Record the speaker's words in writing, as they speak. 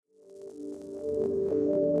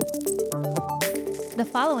The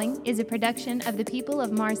following is a production of the people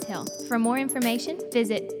of Mars Hill. For more information,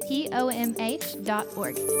 visit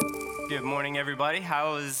pomh.org. Good morning, everybody.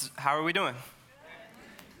 How are we doing?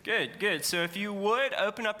 Good. So if you would,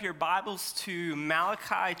 open up your Bibles to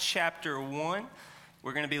Malachi chapter 1.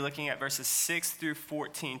 We're going to be looking at verses 6 through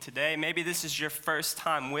 14 today. Maybe this is your first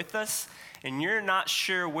time with us, and you're not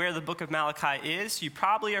sure where the book of Malachi is. You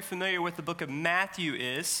probably are familiar with the book of Matthew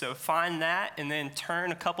is, so find that, and then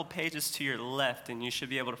turn a couple pages to your left, and you should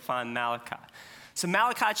be able to find Malachi. So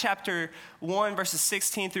Malachi chapter 1, verses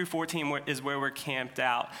 16 through 14 is where we're camped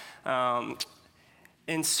out.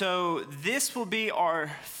 And so this will be our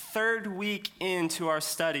third week into our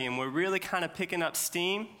study, and we're really kind of picking up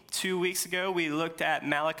steam. 2 weeks ago, we looked at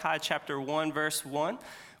Malachi chapter 1, verse 1.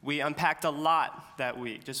 We unpacked a lot that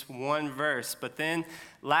week, just one verse. But then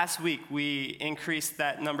last week, we increased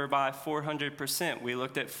that number by 400%. We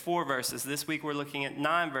looked at 4 verses. This week, we're looking at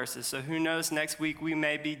 9 verses. So who knows, next week, we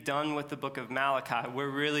may be done with the book of Malachi. We're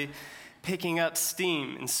really picking up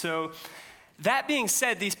steam. And so that being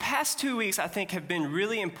said, these past 2 weeks, I think, have been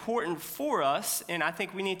really important for us, and I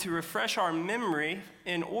think we need to refresh our memory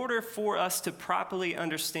in order for us to properly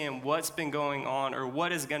understand what's been going on or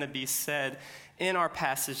what is going to be said in our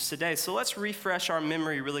passage today. So let's refresh our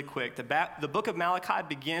memory really quick. The book of Malachi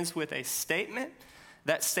begins with a statement,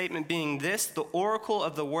 that statement being this: the oracle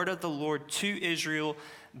of the word of the Lord to Israel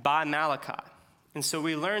by Malachi. And so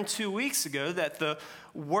we learned 2 weeks ago that the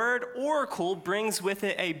word oracle brings with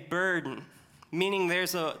it a burden, meaning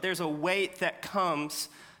there's a weight that comes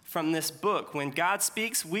from this book. When God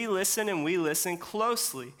speaks, we listen, and we listen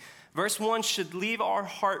closely. Verse 1 should leave our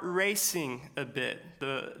heart racing a bit.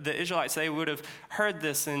 The Israelites, they would have heard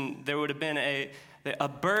this, and there would have been a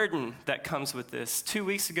burden that comes with this. 2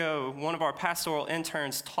 weeks ago, one of our pastoral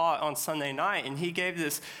interns taught on Sunday night, and he gave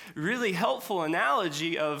this really helpful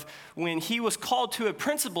analogy of when he was called to a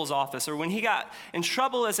principal's office, or when he got in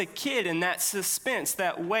trouble as a kid, and that suspense,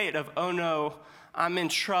 that weight of, oh no, I'm in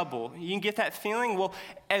trouble. You can get that feeling? Well,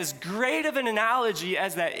 as great of an analogy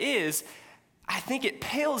as that is, I think it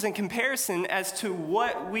pales in comparison as to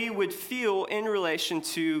what we would feel in relation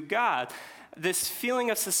to God. This feeling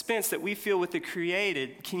of suspense that we feel with the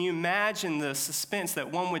created, can you imagine the suspense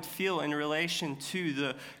that one would feel in relation to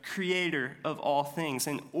the creator of all things?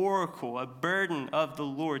 An oracle, a burden of the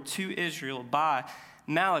Lord to Israel by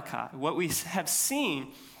Malachi. What we have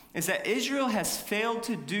seen is that Israel has failed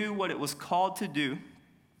to do what it was called to do,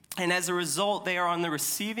 and as a result, they are on the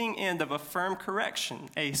receiving end of a firm correction,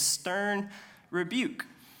 a stern rebuke.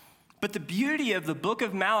 But the beauty of the book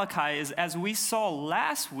of Malachi is, as we saw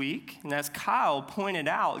last week, and as Kyle pointed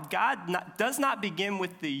out, God does not begin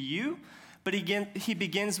with the you, but he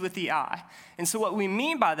begins with the I. And so what we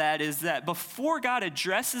mean by that is that before God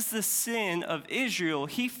addresses the sin of Israel,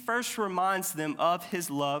 he first reminds them of his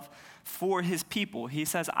love for his people. He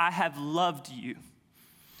says, I have loved you.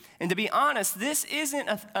 And to be honest, this isn't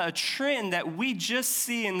a trend that we just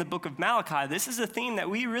see in the book of Malachi. This is a theme that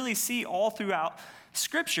we really see all throughout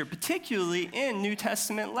Scripture, particularly in New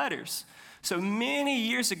Testament letters. So many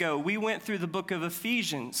years ago, we went through the book of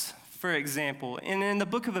Ephesians, for example. And in the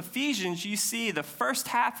book of Ephesians, you see the first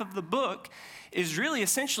half of the book is really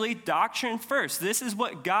essentially doctrine first. This is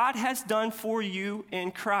what God has done for you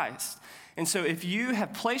in Christ. And so if you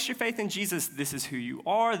have placed your faith in Jesus, this is who you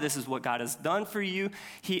are, this is what God has done for you.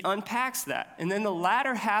 He unpacks that. And then the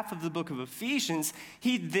latter half of the book of Ephesians,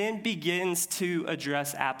 he then begins to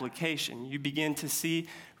address application. You begin to see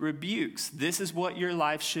rebukes. This is what your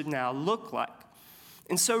life should now look like.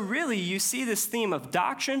 And so really you see this theme of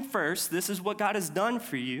doctrine first, this is what God has done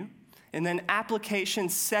for you, and then application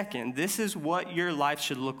second, this is what your life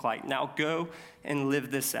should look like. Now go and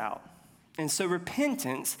live this out. And so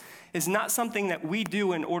repentance is not something that we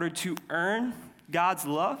do in order to earn God's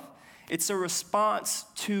love. It's a response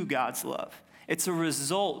to God's love. It's a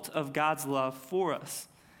result of God's love for us.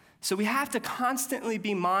 So we have to constantly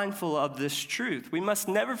be mindful of this truth. We must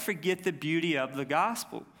never forget the beauty of the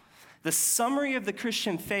gospel. The summary of the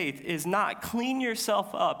Christian faith is not clean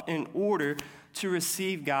yourself up in order to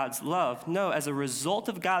receive God's love. No, as a result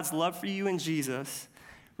of God's love for you in Jesus,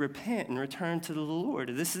 repent and return to the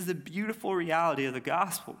Lord. This is the beautiful reality of the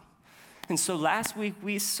gospel. And so last week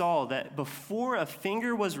we saw that before a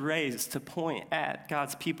finger was raised to point at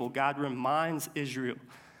God's people, God reminds Israel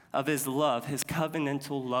of his love, his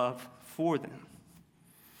covenantal love for them.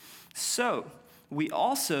 So we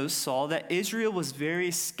also saw that Israel was very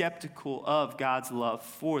skeptical of God's love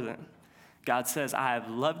for them. God says, I have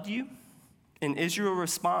loved you. And Israel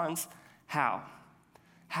responds, how?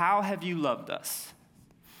 How have you loved us?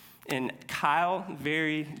 And Kyle,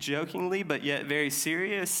 very jokingly, but yet very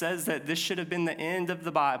serious, says that this should have been the end of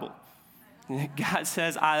the Bible. God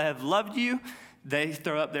says, I have loved you. They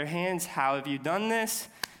throw up their hands. How have you done this?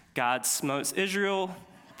 God smotes Israel.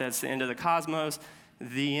 That's the end of the cosmos.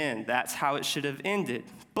 The end. That's how it should have ended.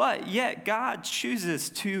 But yet God chooses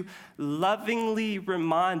to lovingly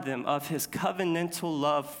remind them of his covenantal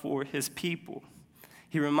love for his people.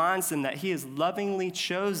 He reminds them that he has lovingly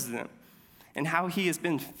chosen them and how he has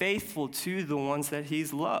been faithful to the ones that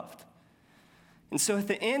he's loved. And so at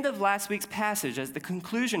the end of last week's passage, as the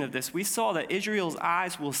conclusion of this, we saw that Israel's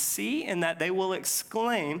eyes will see and that they will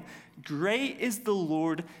exclaim, "Great is the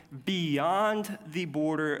Lord beyond the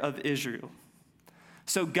border of Israel."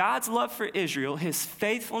 So God's love for Israel, his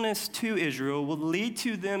faithfulness to Israel, will lead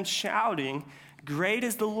to them shouting, "Great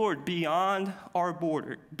is the Lord beyond our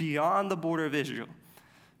border, beyond the border of Israel."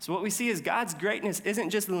 So what we see is God's greatness isn't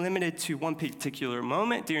just limited to one particular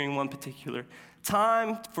moment during one particular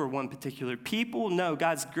time for one particular people. No,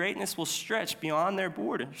 God's greatness will stretch beyond their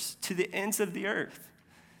borders to the ends of the earth.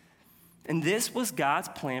 And this was God's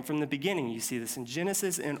plan from the beginning. You see this in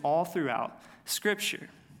Genesis and all throughout Scripture.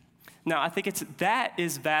 Now, I think that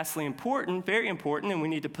is vastly important, very important, and we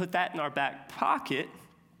need to put that in our back pocket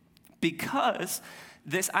because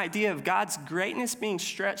this idea of God's greatness being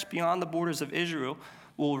stretched beyond the borders of Israel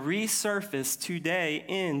will resurface today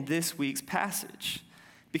in this week's passage.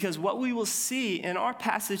 Because what we will see in our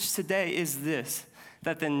passage today is this,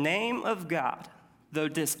 that the name of God, though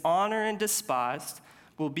dishonored and despised,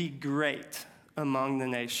 will be great among the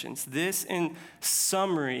nations. This, in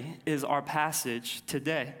summary, is our passage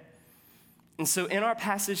today. And so in our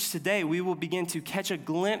passage today, we will begin to catch a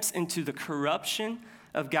glimpse into the corruption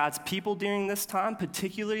of God's people during this time,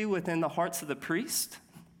 particularly within the hearts of the priest.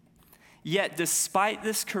 Yet, despite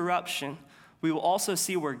this corruption, we will also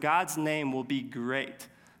see where God's name will be great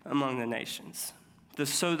among the nations.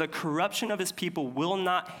 So the corruption of his people will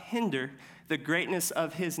not hinder the greatness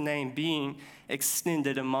of his name being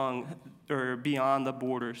extended among or beyond the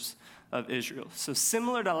borders of Israel. So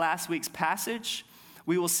similar to last week's passage,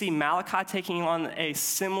 we will see Malachi taking on a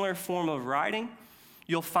similar form of writing.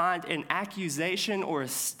 You'll find an accusation or a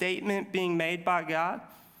statement being made by God,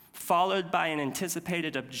 followed by an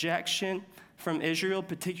anticipated objection from Israel,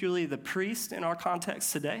 particularly the priest in our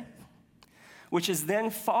context today, which is then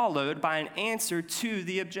followed by an answer to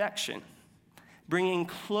the objection, bringing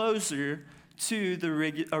closer to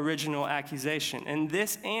the original accusation. And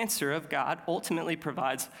this answer of God ultimately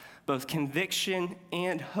provides both conviction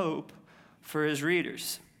and hope for his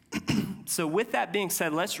readers. So with that being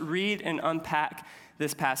said, let's read and unpack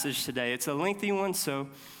this passage today. It's a lengthy one, so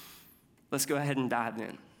let's go ahead and dive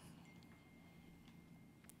in.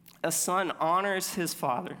 A son honors his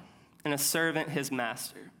father, and a servant his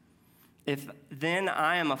master. If then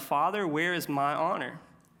I am a father, where is my honor?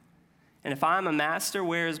 And if I am a master,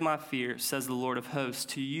 where is my fear, says the Lord of hosts,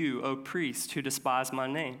 to you, O priests, who despise my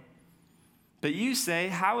name? But you say,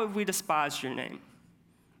 how have we despised your name?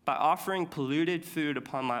 By offering polluted food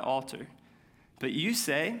upon my altar. But you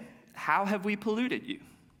say, how have we polluted you?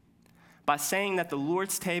 By saying that the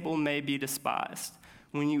Lord's table may be despised.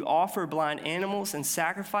 When you offer blind animals and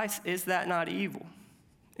sacrifice, is that not evil?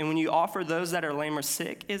 And when you offer those that are lame or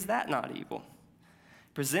sick, is that not evil?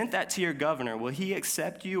 Present that to your governor. Will he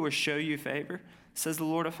accept you or show you favor, says the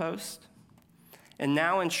Lord of hosts? And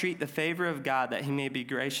now entreat the favor of God that he may be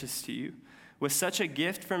gracious to you. With such a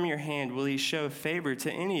gift from your hand will he show favor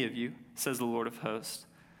to any of you, says the Lord of hosts.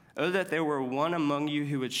 Oh, that there were one among you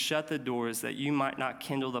who would shut the doors, that you might not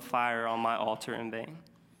kindle the fire on my altar in vain.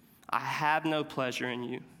 I have no pleasure in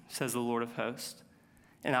you, says the Lord of hosts,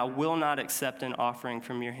 and I will not accept an offering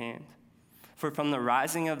from your hand. For from the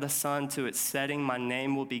rising of the sun to its setting, my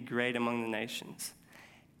name will be great among the nations.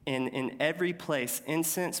 And in every place,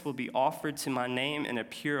 incense will be offered to my name in a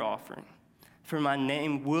pure offering. For my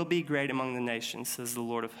name will be great among the nations, says the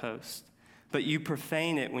Lord of hosts. But you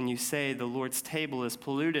profane it when you say the Lord's table is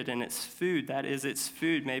polluted and its food, that is, its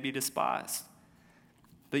food, may be despised.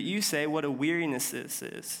 But you say, what a weariness this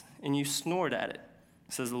is, and you snort at it,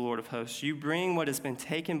 says the Lord of hosts. You bring what has been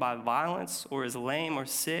taken by violence or is lame or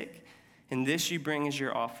sick, and this you bring as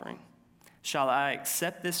your offering. Shall I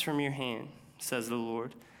accept this from your hand, says the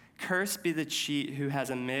Lord? Cursed be the cheat who has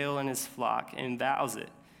a male in his flock and vows it,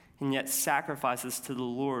 and yet sacrifices to the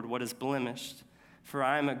Lord what is blemished. For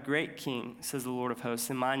I am a great king, says the Lord of hosts,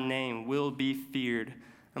 and my name will be feared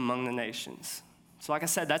among the nations. So like I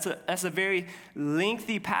said, that's a very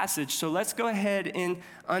lengthy passage. So let's go ahead and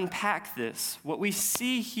unpack this. What we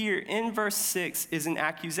see here in verse 6 is an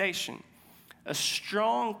accusation, a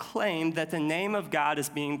strong claim that the name of God is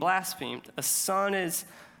being blasphemed. A son is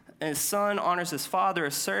a son honors his father,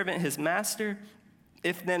 a servant his master.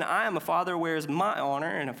 If then I am a father, where is my honor?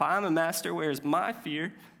 And if I am a master, where is my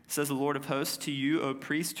fear? Says the Lord of hosts to you, O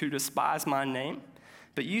priests, who despise my name.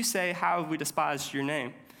 But you say, how have we despised your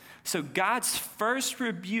name? So God's first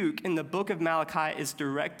rebuke in the book of Malachi is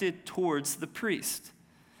directed towards the priest.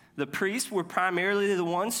 The priests were primarily the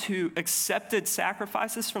ones who accepted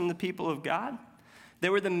sacrifices from the people of God. They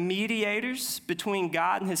were the mediators between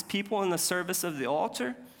God and his people in the service of the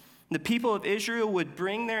altar. The people of Israel would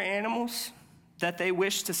bring their animals that they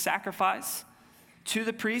wished to sacrifice to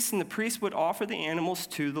the priest, and the priest would offer the animals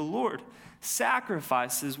to the Lord.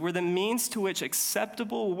 Sacrifices were the means to which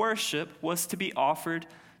acceptable worship was to be offered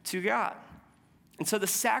to God. And so the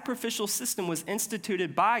sacrificial system was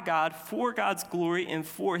instituted by God for God's glory and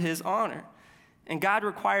for his honor. And God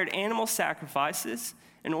required animal sacrifices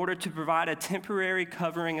in order to provide a temporary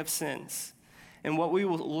covering of sins. And what we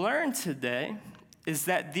will learn today is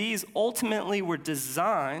that these ultimately were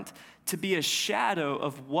designed to be a shadow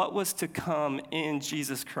of what was to come in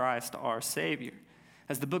Jesus Christ, our Savior.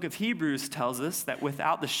 As the book of Hebrews tells us, that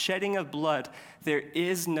without the shedding of blood, there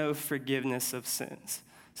is no forgiveness of sins.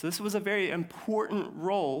 So this was a very important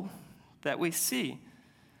role that we see.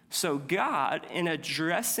 So God, in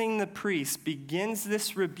addressing the priest, begins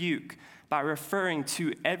this rebuke by referring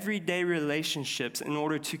to everyday relationships in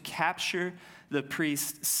order to capture the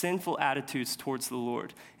priest's sinful attitudes towards the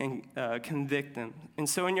Lord and convict them. And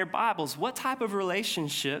so in your Bibles, what type of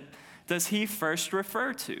relationship does he first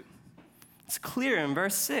refer to? It's clear in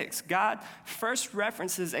verse 6. God first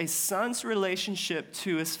references a son's relationship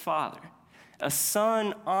to his father. A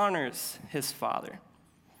son honors his father.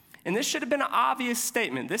 And this should have been an obvious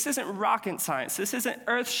statement. This isn't rocket science. This isn't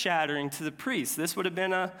earth-shattering to the priest. This would have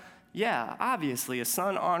been obviously, a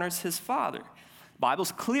son honors his father. The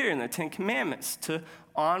Bible's clear in the Ten Commandments to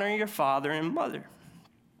honor your father and mother.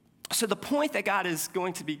 So the point that God is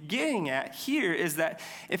going to be getting at here is that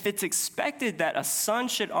if it's expected that a son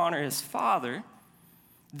should honor his father,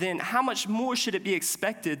 then how much more should it be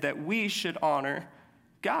expected that we should honor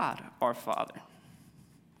God, our Father?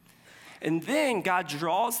 And then God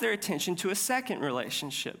draws their attention to a second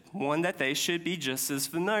relationship, one that they should be just as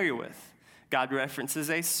familiar with. God references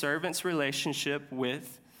a servant's relationship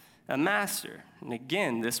with a master. And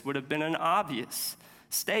again, this would have been an obvious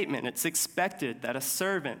statement. It's expected that a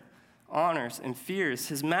servant honors and fears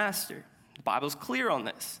his master. The Bible's clear on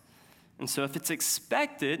this. And so if it's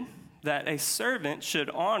expected that a servant should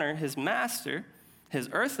honor his master, his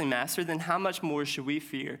earthly master, then how much more should we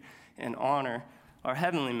fear and honor our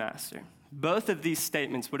heavenly master? Both of these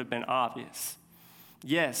statements would have been obvious.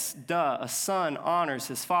 Yes, duh, a son honors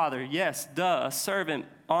his father. Yes, duh, a servant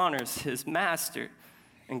honors his master.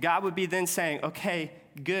 And God would be then saying, okay,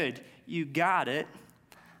 good, you got it.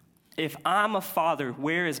 If I'm a father,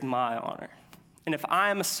 where is my honor? And if I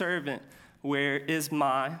am a servant, where is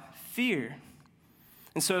my fear?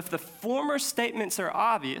 And so if the former statements are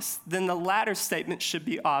obvious, then the latter statement should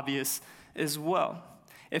be obvious as well.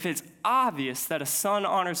 If it's obvious that a son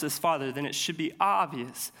honors his father, then it should be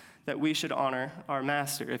obvious that we should honor our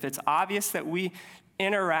master. If it's obvious that we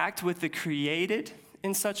interact with the created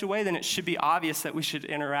in such a way, then it should be obvious that we should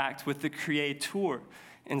interact with the creator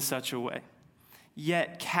in such a way.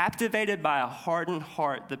 Yet, captivated by a hardened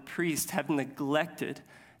heart, the priests have neglected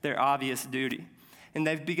their obvious duty. And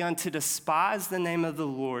they've begun to despise the name of the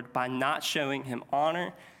Lord by not showing him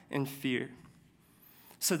honor and fear.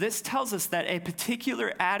 So this tells us that a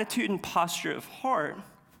particular attitude and posture of heart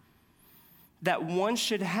that one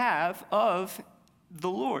should have of the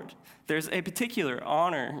Lord. There's a particular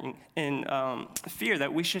honor and fear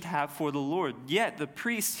that we should have for the Lord. Yet the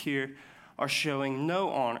priests here are showing no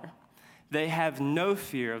honor. They have no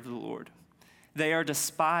fear of the Lord. They are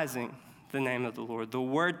despising the name of the Lord. The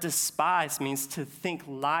word despise means to think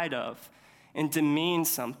light of and demean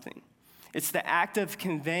something. It's the act of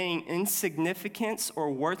conveying insignificance or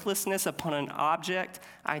worthlessness upon an object,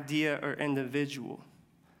 idea, or individual.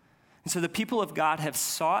 And so the people of God have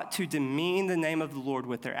sought to demean the name of the Lord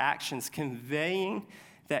with their actions, conveying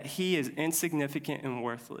that he is insignificant and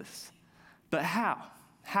worthless. But how?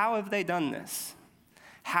 How have they done this?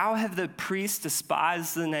 How have the priests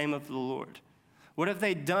despised the name of the Lord? What have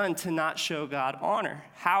they done to not show God honor?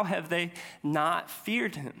 How have they not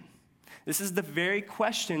feared him? This is the very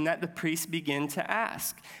question that the priests begin to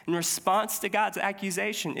ask. In response to God's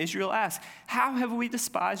accusation, Israel asks, how have we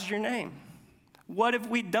despised your name? What have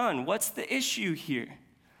we done? What's the issue here?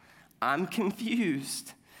 I'm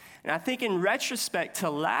confused. And I think in retrospect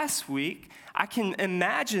to last week, I can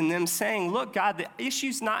imagine them saying, look, God, the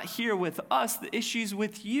issue's not here with us. The issue's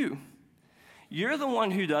with you. You're the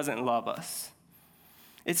one who doesn't love us.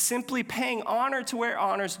 It's simply paying honor to where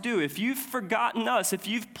honor's due. If you've forgotten us, if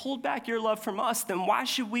you've pulled back your love from us, then why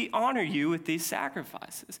should we honor you with these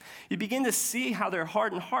sacrifices? You begin to see how their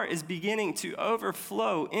hardened heart is beginning to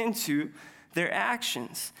overflow into their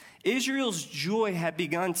actions. Israel's joy had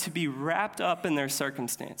begun to be wrapped up in their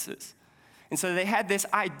circumstances. And so they had this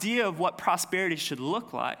idea of what prosperity should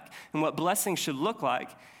look like and what blessing should look like,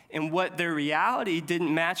 and what their reality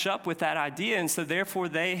didn't match up with that idea. And so therefore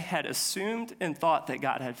they had assumed and thought that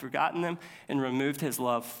God had forgotten them and removed his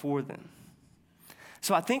love for them.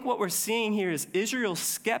 So I think what we're seeing here is Israel's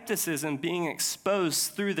skepticism being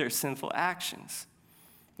exposed through their sinful actions.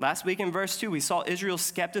 Last week in verse 2, we saw Israel's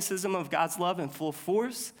skepticism of God's love in full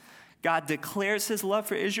force. God declares his love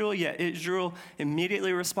for Israel, yet Israel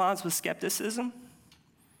immediately responds with skepticism.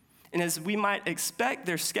 And as we might expect,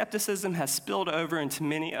 their skepticism has spilled over into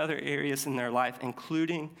many other areas in their life,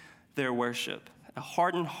 including their worship. A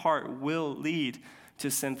hardened heart will lead to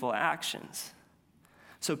sinful actions.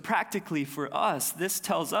 So practically for us, this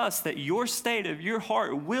tells us that your state of your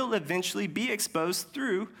heart will eventually be exposed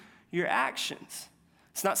through your actions.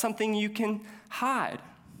 It's not something you can hide.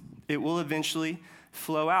 It will eventually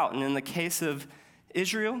flow out. And in the case of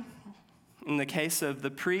Israel, in the case of the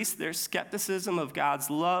priests, their skepticism of God's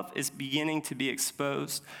love is beginning to be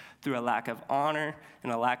exposed through a lack of honor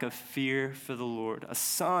and a lack of fear for the Lord. A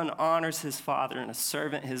son honors his father and a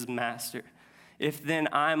servant his master. If then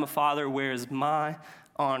I am a father, where is my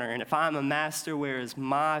honor? And if I am a master, where is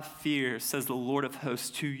my fear? Says the Lord of hosts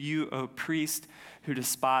to you, O priest, who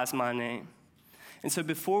despise my name. And so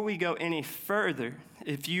before we go any further,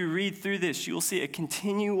 if you read through this, you'll see a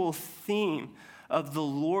continual theme of the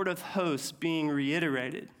Lord of hosts being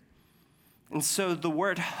reiterated. And so the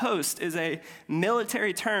word host is a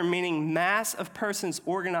military term meaning mass of persons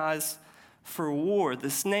organized for war.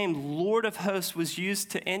 This name, Lord of hosts, was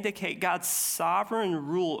used to indicate God's sovereign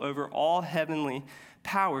rule over all heavenly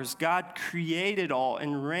powers. God created all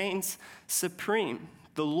and reigns supreme.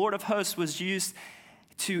 The Lord of hosts was used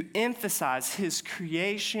to emphasize his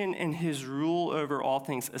creation and his rule over all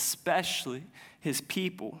things, especially his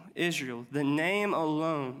people, Israel. The name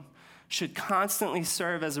alone should constantly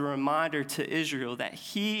serve as a reminder to Israel that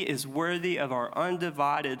he is worthy of our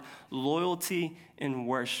undivided loyalty and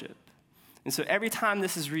worship. And so every time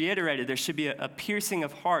this is reiterated, there should be a piercing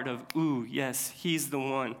of heart of, ooh, yes, he's the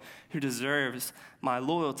one who deserves my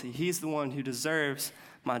loyalty. He's the one who deserves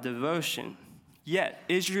my devotion. Yet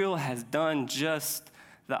Israel has done just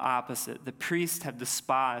the opposite. The priests have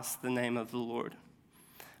despised the name of the Lord.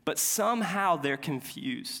 But somehow they're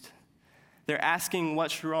confused. They're asking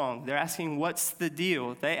what's wrong. They're asking what's the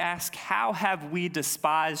deal. They ask, how have we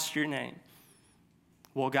despised your name?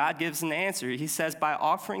 Well, God gives an answer. He says, by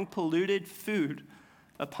offering polluted food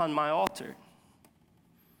upon my altar.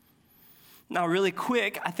 Now, really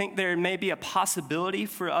quick, I think there may be a possibility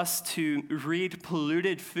for us to read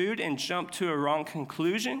polluted food and jump to a wrong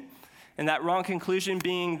conclusion. And that wrong conclusion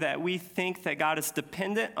being that we think that God is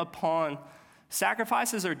dependent upon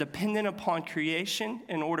sacrifices or dependent upon creation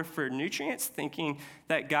in order for nutrients, thinking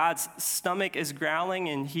that God's stomach is growling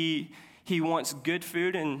and he wants good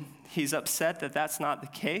food and he's upset that that's not the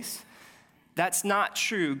case. That's not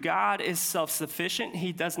true. God is self-sufficient.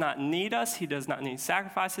 He does not need us. He does not need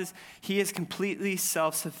sacrifices. He is completely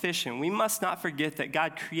self-sufficient. We must not forget that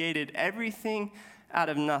God created everything out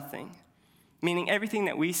of nothing. Meaning everything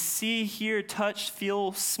that we see, hear, touch,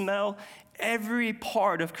 feel, smell, every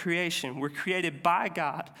part of creation were created by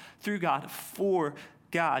God, through God, for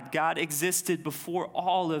God. God existed before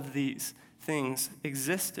all of these things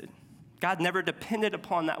existed. God never depended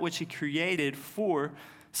upon that which he created for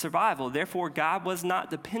survival. Therefore, God was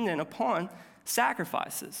not dependent upon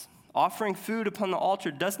sacrifices. Offering food upon the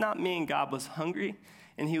altar does not mean God was hungry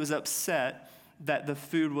and he was upset that the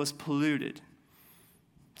food was polluted.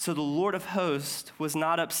 So the Lord of hosts was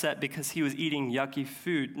not upset because he was eating yucky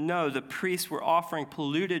food. No, the priests were offering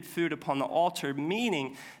polluted food upon the altar,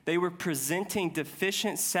 meaning they were presenting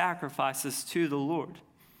deficient sacrifices to the Lord.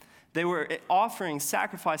 They were offering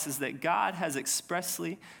sacrifices that God has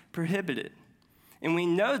expressly prohibited. And we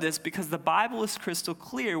know this because the Bible is crystal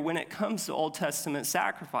clear when it comes to Old Testament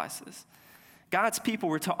sacrifices. God's people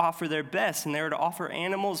were to offer their best, and they were to offer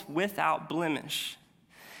animals without blemish.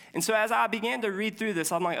 And so as I began to read through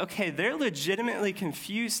this, I'm like, okay, they're legitimately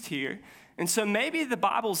confused here. And so maybe the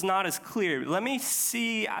Bible's not as clear. Let me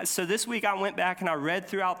see. So this week I went back and I read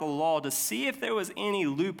throughout the law to see if there was any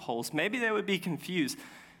loopholes. Maybe they would be confused.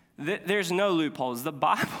 There's no loopholes. The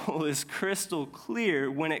Bible is crystal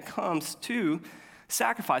clear when it comes to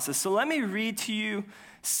sacrifices. So let me read to you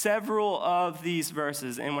several of these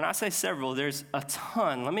verses. And when I say several, there's a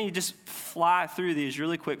ton. Let me just fly through these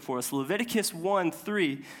really quick for us. Leviticus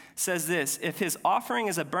 1:3 says this: if his offering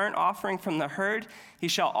is a burnt offering from the herd, he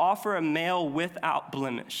shall offer a male without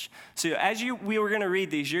blemish. So as we were going to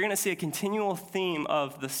read these, you're going to see a continual theme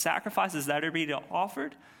of the sacrifices that are being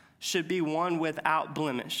offered should be one without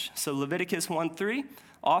blemish. So Leviticus 1:3,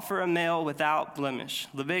 offer a male without blemish.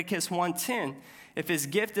 Leviticus 1:10, if his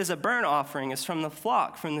gift is a burnt offering, is from the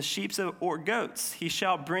flock, from the sheep or goats, he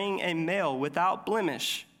shall bring a male without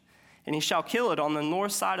blemish, and he shall kill it on the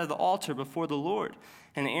north side of the altar before the Lord.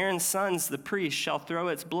 And Aaron's sons, the priests, shall throw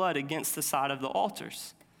its blood against the side of the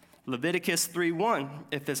altars. Leviticus 3:1,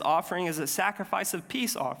 if his offering is a sacrifice of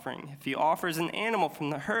peace offering, if he offers an animal from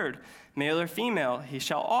the herd, male or female, he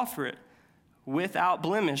shall offer it without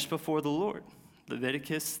blemish before the Lord.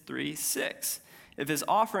 Leviticus 3:6, if his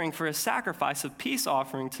offering for a sacrifice of peace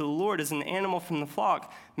offering to the Lord is an animal from the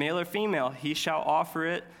flock, male or female, he shall offer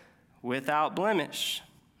it without blemish.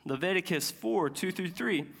 Leviticus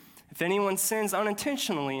 4:2-3, if anyone sins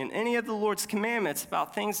unintentionally in any of the Lord's commandments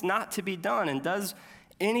about things not to be done and does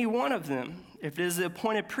any one of them, if it is the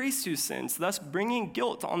appointed priest who sins, thus bringing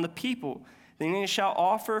guilt on the people, then he shall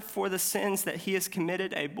offer for the sins that he has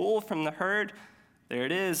committed a bull from the herd, there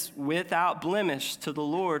it is, without blemish to the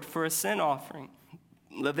Lord for a sin offering.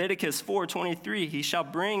 Leviticus 4:23, he shall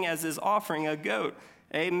bring as his offering a goat,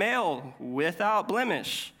 a male without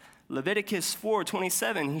blemish. Leviticus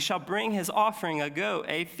 4:27, he shall bring his offering a goat,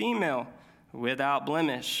 a female without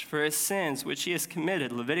blemish for his sins which he has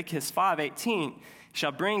committed. Leviticus 5:18, he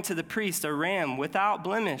shall bring to the priest a ram without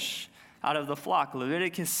blemish out of the flock.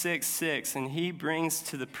 Leviticus 6:6, and he brings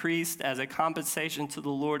to the priest as a compensation to the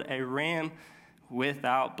Lord a ram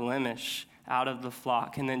without blemish out of the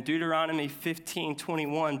flock. And then Deuteronomy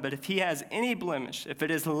 15:21, but if he has any blemish, if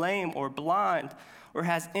it is lame or blind or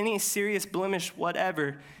has any serious blemish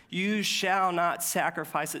whatever, you shall not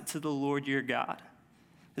sacrifice it to the Lord your God.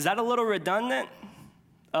 Is that a little redundant?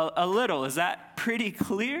 A little. Is that pretty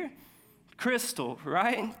clear? Crystal,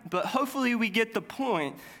 right? But hopefully we get the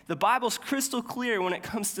point. The Bible's crystal clear when it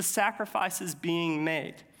comes to sacrifices being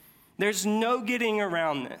made. There's no getting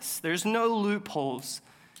around this. There's no loopholes.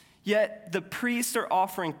 Yet the priests are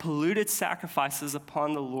offering polluted sacrifices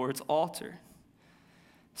upon the Lord's altar.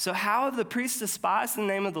 So how have the priests despised the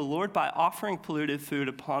name of the Lord? By offering polluted food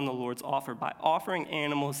upon the Lord's altar, by offering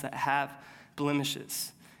animals that have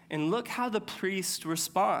blemishes. And look how the priests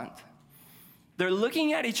respond. They're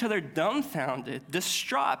looking at each other dumbfounded,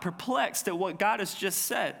 distraught, perplexed at what God has just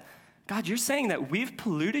said. God, you're saying that we've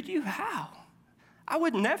polluted you? How? I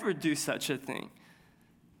would never do such a thing.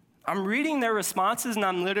 I'm reading their responses and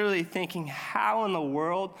I'm literally thinking, how in the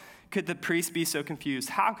world could the priests be so confused?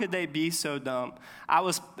 How could they be so dumb? I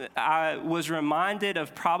was reminded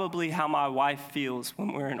of probably how my wife feels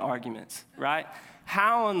when we're in arguments, right?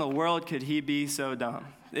 How in the world could he be so dumb?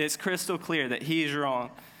 It's crystal clear that he's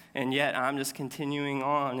wrong, and yet I'm just continuing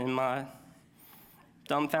on in my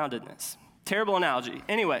dumbfoundedness. Terrible analogy.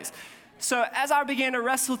 Anyways, so as I began to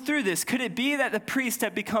wrestle through this, could it be that the priests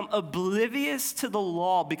had become oblivious to the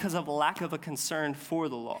law because of a lack of a concern for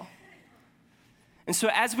the law? And so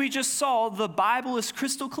as we just saw, the Bible is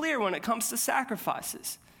crystal clear when it comes to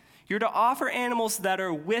sacrifices. You're to offer animals that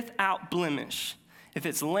are without blemish. If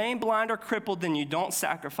it's lame, blind, or crippled, then you don't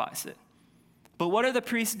sacrifice it. But what are the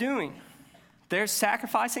priests doing? They're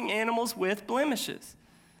sacrificing animals with blemishes.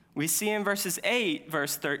 We see in verses 8,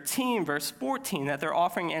 verse 13, verse 14, that they're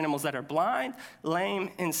offering animals that are blind,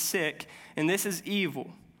 lame, and sick, and this is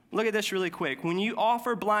evil. Look at this really quick. When you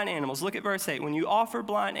offer blind animals, look at verse 8. When you offer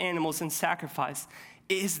blind animals in sacrifice,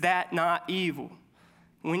 is that not evil?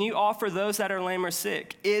 When you offer those that are lame or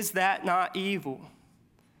sick, is that not evil?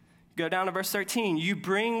 Go down to verse 13. You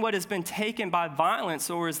bring what has been taken by violence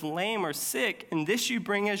or is lame or sick, and this you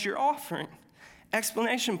bring as your offering.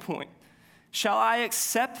 Explanation point. Shall I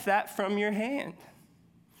accept that from your hand?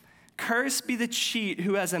 Cursed be the cheat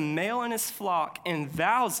who has a male in his flock and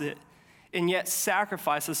vows it, and yet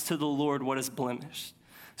sacrifices to the Lord what is blemished.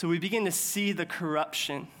 So we begin to see the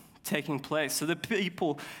corruption taking place. So the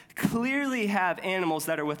people clearly have animals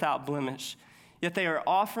that are without blemish, yet they are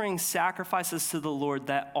offering sacrifices to the Lord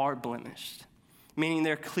that are blemished, meaning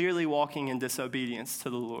they're clearly walking in disobedience to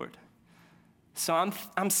the Lord. So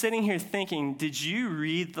I'm sitting here thinking, did you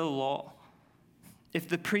read the law? If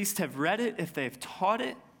the priests have read it, if they've taught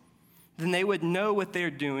it, then they would know what they're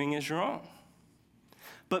doing is wrong.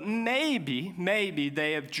 But maybe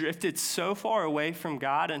they have drifted so far away from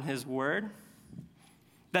God and his word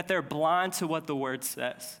that they're blind to what the word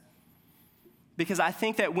says. Because I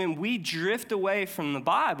think that when we drift away from the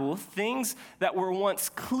Bible, things that were once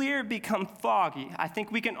clear become foggy. I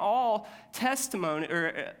think we can all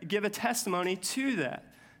give a testimony to that.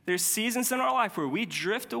 There's seasons in our life where we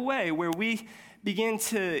drift away, where we begin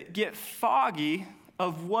to get foggy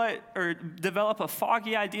or develop a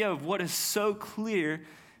foggy idea of what is so clear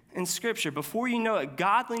in Scripture. Before you know it,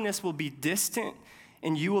 godliness will be distant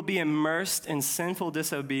and you will be immersed in sinful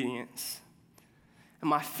disobedience. And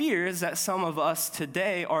my fear is that some of us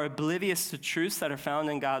today are oblivious to truths that are found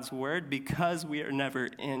in God's Word because we are never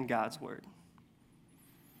in God's Word.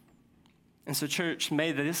 And so, church,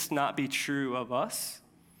 may this not be true of us.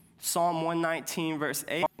 Psalm 119, verse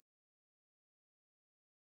 8,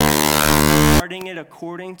 guarding it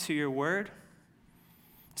according to your word.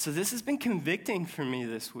 So this has been convicting for me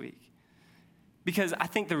this week. Because I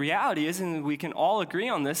think the reality is, and we can all agree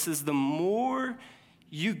on this, is the more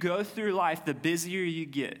you go through life, the busier you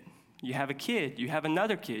get. You have a kid, you have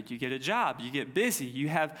another kid, you get a job, you get busy, you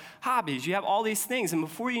have hobbies, you have all these things. And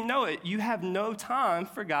before you know it, you have no time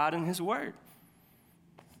for God and His Word.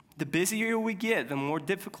 The busier we get, the more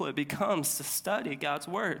difficult it becomes to study God's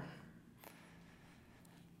Word.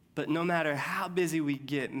 But no matter how busy we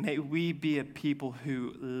get, may we be a people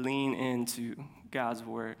who lean into God's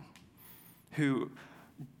Word, who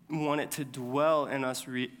want it to dwell in us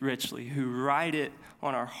richly, who write it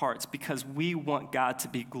on our hearts because we want God to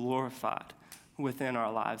be glorified within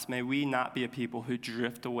our lives. May we not be a people who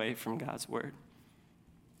drift away from God's Word.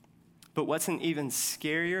 But what's an even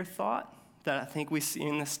scarier thought that I think we see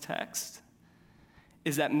in this text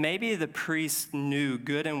is that maybe the priests knew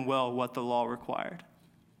good and well what the law required,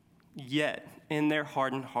 yet in their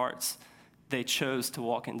hardened hearts, they chose to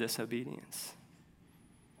walk in disobedience.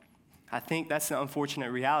 I think that's the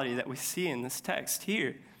unfortunate reality that we see in this text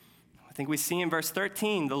here. I think we see in verse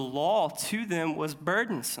 13, the law to them was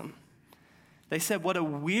burdensome. They said, what a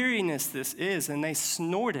weariness this is, and they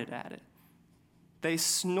snorted at it. They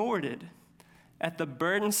snorted at the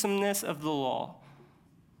burdensomeness of the law.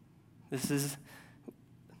 This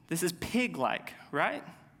is pig-like, right?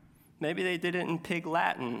 Maybe they did it in pig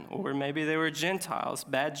Latin, or maybe they were Gentiles,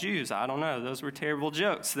 bad Jews. I don't know. Those were terrible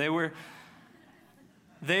jokes. They were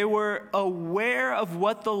aware of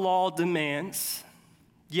what the law demands,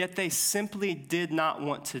 yet they simply did not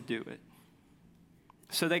want to do it.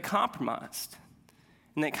 So they compromised,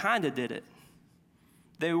 and they kind of did it.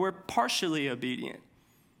 They were partially obedient.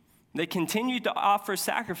 They continued to offer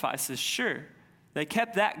sacrifices, sure. They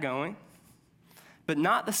kept that going, but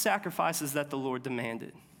not the sacrifices that the Lord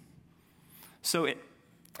demanded. So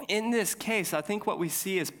in this case, I think what we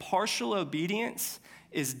see is partial obedience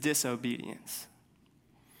is disobedience.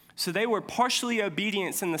 So they were partially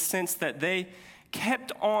obedient in the sense that they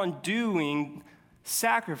kept on doing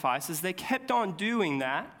sacrifices. They kept on doing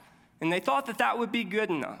that, and they thought that that would be good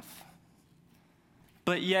enough.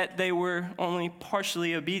 But yet they were only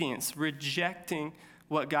partially obedient, rejecting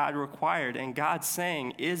what God required. And God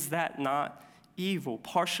saying, is that not evil?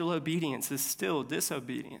 Partial obedience is still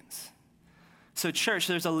disobedience. So church,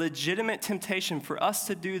 there's a legitimate temptation for us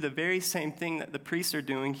to do the very same thing that the priests are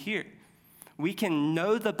doing here. We can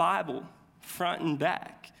know the Bible front and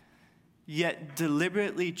back, yet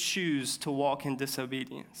deliberately choose to walk in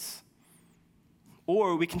disobedience.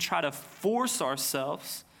 Or we can try to force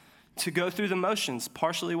ourselves to go through the motions,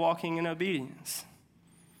 partially walking in obedience,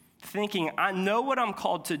 thinking, I know what I'm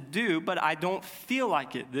called to do, but I don't feel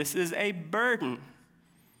like it. This is a burden.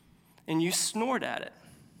 And you snort at it.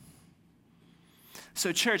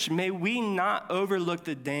 So church, may we not overlook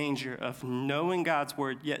the danger of knowing God's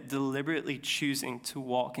word, yet deliberately choosing to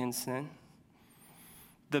walk in sin.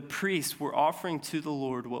 The priests were offering to the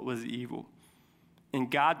Lord what was evil. And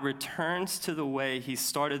God returns to the way he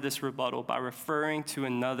started this rebuttal by referring to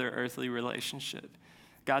another earthly relationship.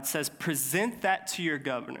 God says, present that to your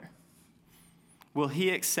governor. Will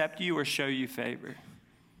he accept you or show you favor?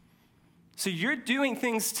 So you're doing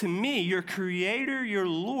things to me, your creator, your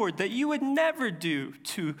Lord, that you would never do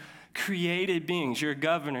to created beings, your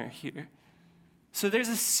governor here. So there's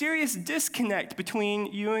a serious disconnect between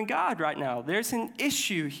you and God right now. There's an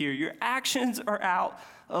issue here. Your actions are out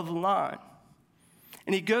of line.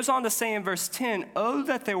 And he goes on to say in verse 10, oh,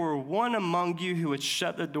 that there were one among you who would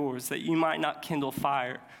shut the doors, that you might not kindle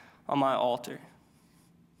fire on my altar.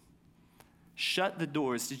 Shut the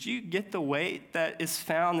doors. Did you get the weight that is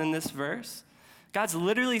found in this verse? God's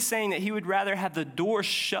literally saying that he would rather have the door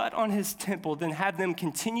shut on his temple than have them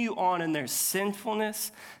continue on in their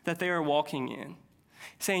sinfulness that they are walking in.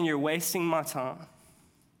 He's saying, you're wasting my time.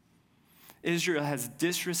 Israel has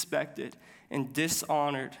disrespected and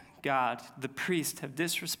dishonored God. The priests have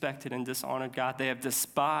disrespected and dishonored God. They have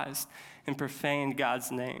despised and profaned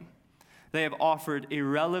God's name. They have offered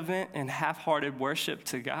irrelevant and half-hearted worship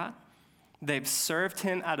to God. They've served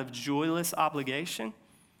him out of joyless obligation.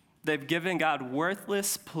 They've given God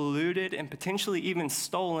worthless, polluted, and potentially even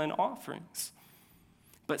stolen offerings.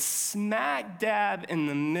 But smack dab in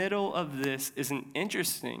the middle of this is an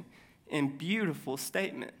interesting and beautiful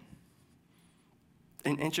statement.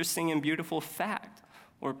 An interesting and beautiful fact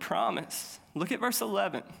or promise. Look at verse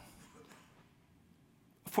 11.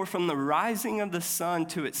 For from the rising of the sun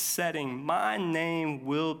to its setting, my name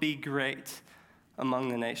will be great among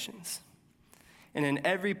the nations. And in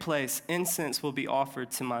every place, incense will be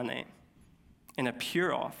offered to my name, and a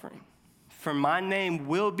pure offering. For my name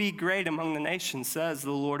will be great among the nations, says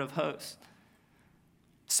the Lord of hosts.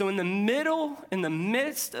 So in the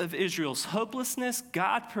midst of Israel's hopelessness,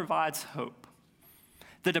 God provides hope.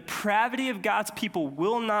 The depravity of God's people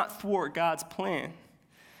will not thwart God's plan.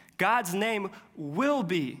 God's name will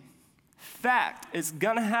be. Fact, it's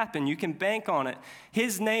gonna happen. You can bank on it.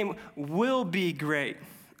 His name will be great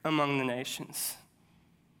among the nations.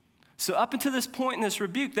 So up until this point in this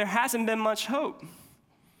rebuke, there hasn't been much hope.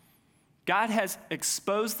 God has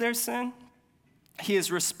exposed their sin. He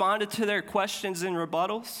has responded to their questions and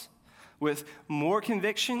rebuttals with more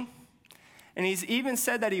conviction. And he's even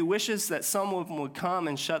said that he wishes that someone would come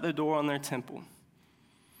and shut the door on their temple.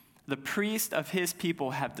 The priests of his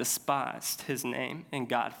people have despised his name, and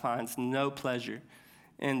God finds no pleasure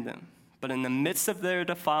in them. But in the midst of their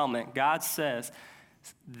defilement, God says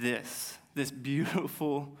this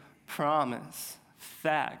beautiful promise,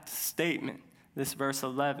 fact, statement, this verse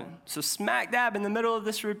 11. So smack dab in the middle of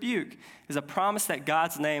this rebuke is a promise that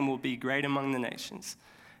God's name will be great among the nations.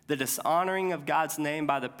 The dishonoring of God's name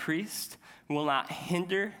by the priest will not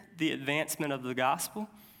hinder the advancement of the gospel.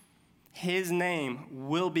 His name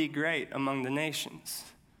will be great among the nations.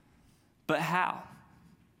 But how?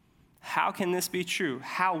 How can this be true?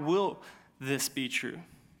 How will this be true?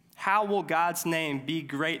 How will God's name be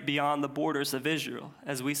great beyond the borders of Israel,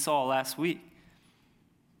 as we saw last week?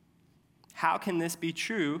 How can this be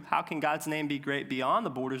true? How can God's name be great beyond the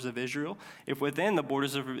borders of Israel if within the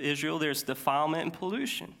borders of Israel there's defilement and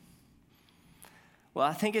pollution? Well,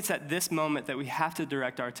 I think it's at this moment that we have to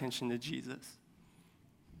direct our attention to Jesus.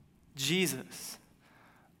 Jesus,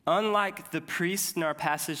 unlike the priests in our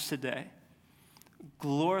passage today,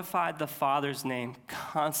 glorified the Father's name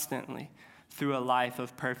constantly through a life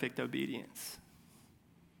of perfect obedience.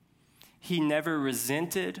 He never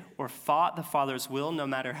resented or fought the Father's will, no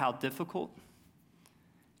matter how difficult.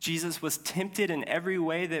 Jesus was tempted in every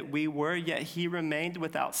way that we were, yet he remained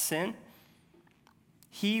without sin.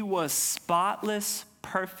 He was spotless,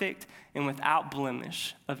 perfect, and without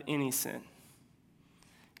blemish of any sin.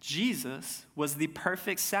 Jesus was the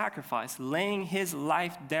perfect sacrifice, laying his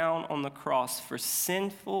life down on the cross for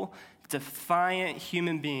sinful, defiant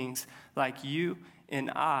human beings like you and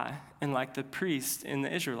I, and like the priests and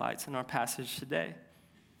the Israelites in our passage today.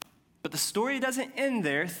 But the story doesn't end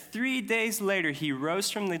there. 3 days later, he rose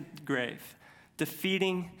from the grave,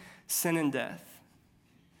 defeating sin and death.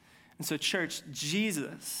 And so, church,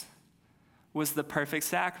 Jesus was the perfect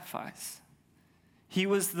sacrifice. He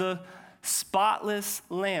was the spotless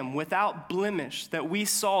lamb without blemish that we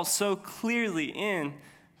saw so clearly in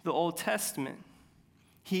the Old Testament.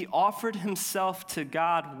 He offered himself to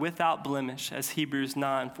God without blemish, as Hebrews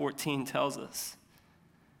 9:14 tells us.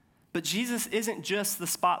 But Jesus isn't just the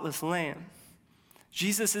spotless lamb.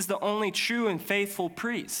 Jesus is the only true and faithful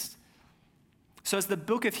priest. So as the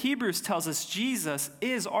book of Hebrews tells us, Jesus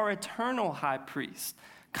is our eternal high priest,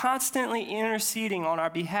 constantly interceding on our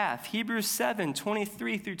behalf. Hebrews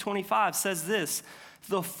 7:23-25 says this: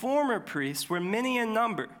 the former priests were many in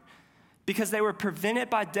number because they were prevented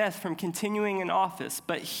by death from continuing in office.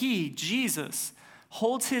 But he, Jesus,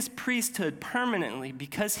 holds his priesthood permanently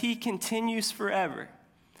because he continues forever.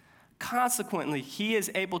 Consequently, he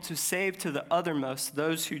is able to save to the uttermost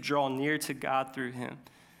those who draw near to God through him,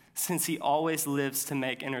 since he always lives to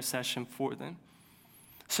make intercession for them.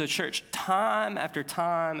 So, church, time after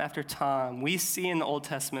time after time, we see in the Old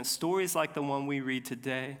Testament stories like the one we read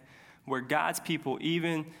today, where God's people,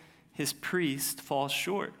 even his priest, fall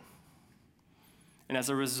short. And as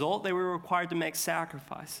a result, they were required to make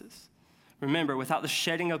sacrifices. Remember, without the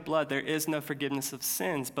shedding of blood, there is no forgiveness of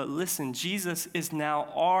sins. But listen, Jesus is now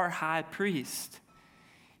our high priest.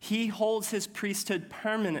 He holds his priesthood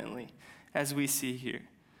permanently, as we see here.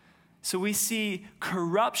 So we see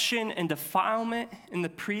corruption and defilement in the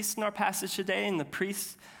priests in our passage today, in the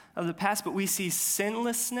priests of the past, but we see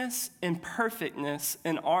sinlessness and perfectness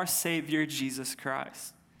in our Savior, Jesus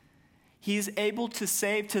Christ. He is able to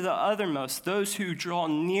save to the uttermost those who draw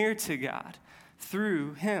near to God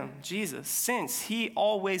through him, Jesus, since he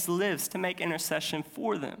always lives to make intercession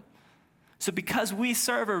for them. So because we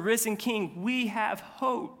serve a risen King, we have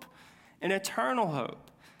hope, an eternal hope.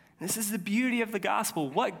 This is the beauty of the gospel.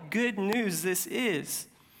 What good news this is.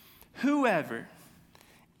 Whoever,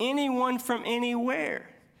 anyone from anywhere,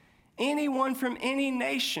 anyone from any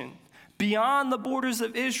nation, beyond the borders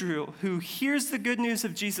of Israel, who hears the good news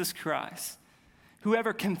of Jesus Christ,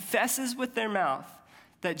 whoever confesses with their mouth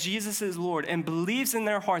that Jesus is Lord and believes in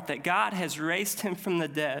their heart that God has raised him from the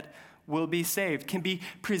dead will be saved, can be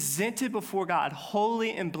presented before God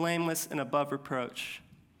holy and blameless and above reproach,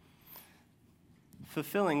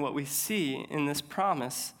 fulfilling what we see in this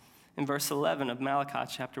promise in verse 11 of Malachi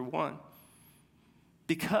chapter 1.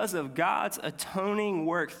 Because of God's atoning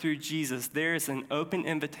work through Jesus, there is an open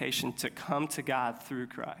invitation to come to God through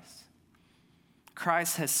Christ.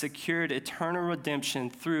 Christ has secured eternal redemption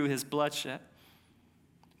through his bloodshed.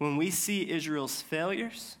 When we see Israel's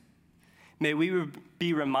failures, may we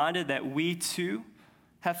be reminded that we too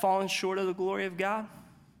have fallen short of the glory of God.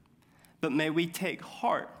 But may we take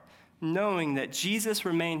heart, knowing that Jesus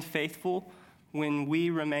remained faithful when we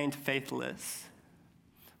remained faithless.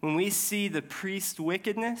 When we see the priest's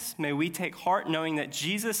wickedness, may we take heart knowing that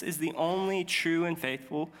Jesus is the only true and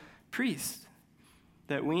faithful priest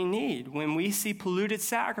that we need. When we see polluted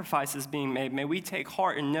sacrifices being made, may we take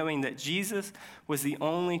heart in knowing that Jesus was the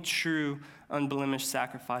only true, unblemished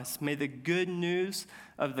sacrifice. May the good news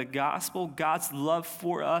of the gospel, God's love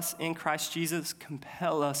for us in Christ Jesus,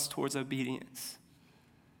 compel us towards obedience.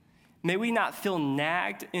 May we not feel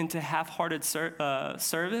nagged into half-hearted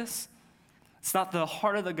service. It's not the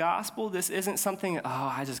heart of the gospel. This isn't something,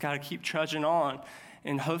 I just got to keep trudging on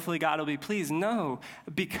and hopefully God will be pleased. No,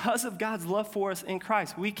 because of God's love for us in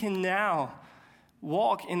Christ, we can now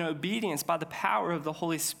walk in obedience by the power of the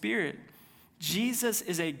Holy Spirit. Jesus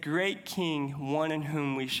is a great King, one in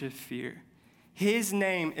whom we should fear. His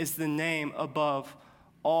name is the name above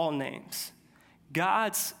all names.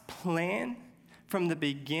 God's plan from the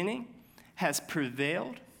beginning has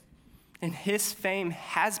prevailed, and his fame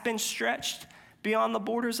has been stretched beyond the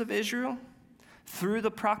borders of Israel through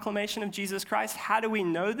the proclamation of Jesus Christ. How do we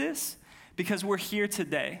know this? Because we're here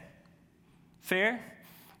today. Fair?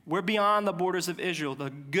 We're beyond the borders of Israel. The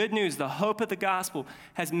good news, the hope of the gospel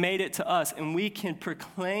has made it to us, and we can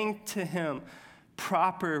proclaim to him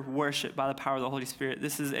proper worship by the power of the Holy Spirit.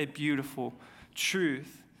 This is a beautiful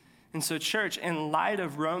truth. And so, church, in light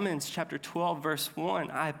of Romans chapter 12, verse 1,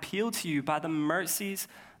 I appeal to you by the mercies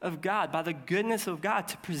of God, by the goodness of God,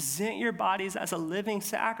 to present your bodies as a living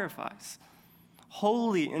sacrifice,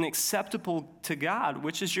 holy and acceptable to God,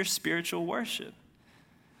 which is your spiritual worship.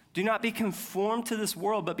 Do not be conformed to this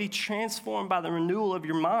world, but be transformed by the renewal of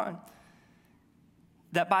your mind,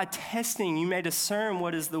 that by testing you may discern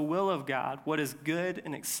what is the will of God, what is good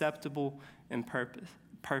and acceptable and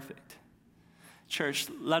perfect. Church,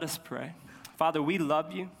 let us pray. Father, we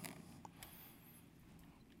love you.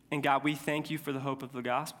 And God, we thank you for the hope of the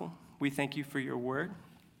gospel. We thank you for your word.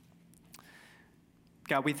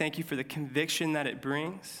 God, we thank you for the conviction that it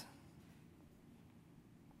brings.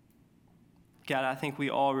 God, I think we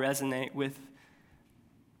all resonate with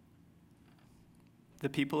the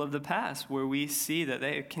people of the past where we see that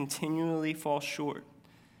they continually fall short.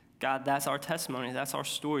 God, that's our testimony. That's our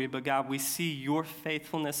story. But God, we see your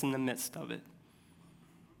faithfulness in the midst of it.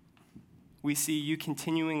 We see you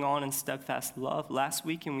continuing on in steadfast love last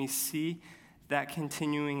week, and we see that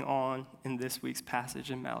continuing on in this week's passage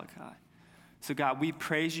in Malachi. So God, we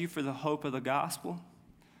praise you for the hope of the gospel,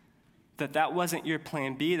 that wasn't your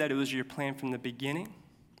plan B, that it was your plan from the beginning.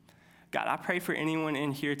 God, I pray for anyone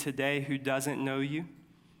in here today who doesn't know you.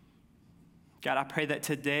 God, I pray that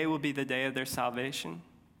today will be the day of their salvation.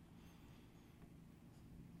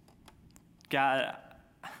 God,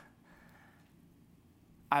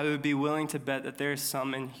 I would be willing to bet that there are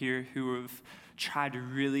some in here who have tried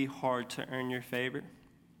really hard to earn your favor,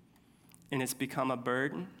 and it's become a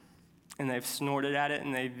burden, and they've snorted at it,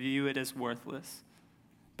 and they view it as worthless.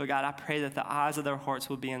 But God, I pray that the eyes of their hearts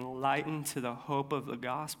will be enlightened to the hope of the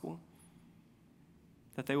gospel,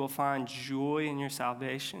 that they will find joy in your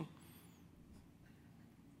salvation,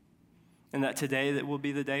 and that today that will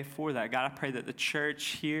be the day for that. God, I pray that the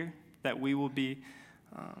church here, that we will be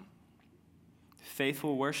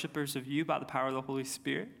faithful worshipers of you by the power of the Holy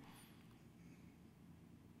Spirit.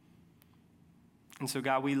 And so,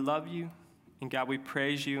 God, we love you, and God, we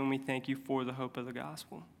praise you, and we thank you for the hope of the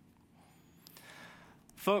gospel.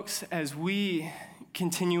 Folks, as we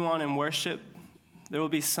continue on in worship, there will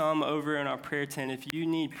be some over in our prayer tent. If you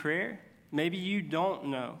need prayer, maybe you don't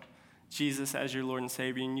know Jesus as your Lord and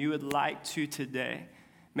Savior, and you would like to today,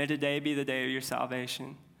 may today be the day of your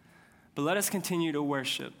salvation. But let us continue to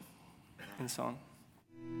worship in song.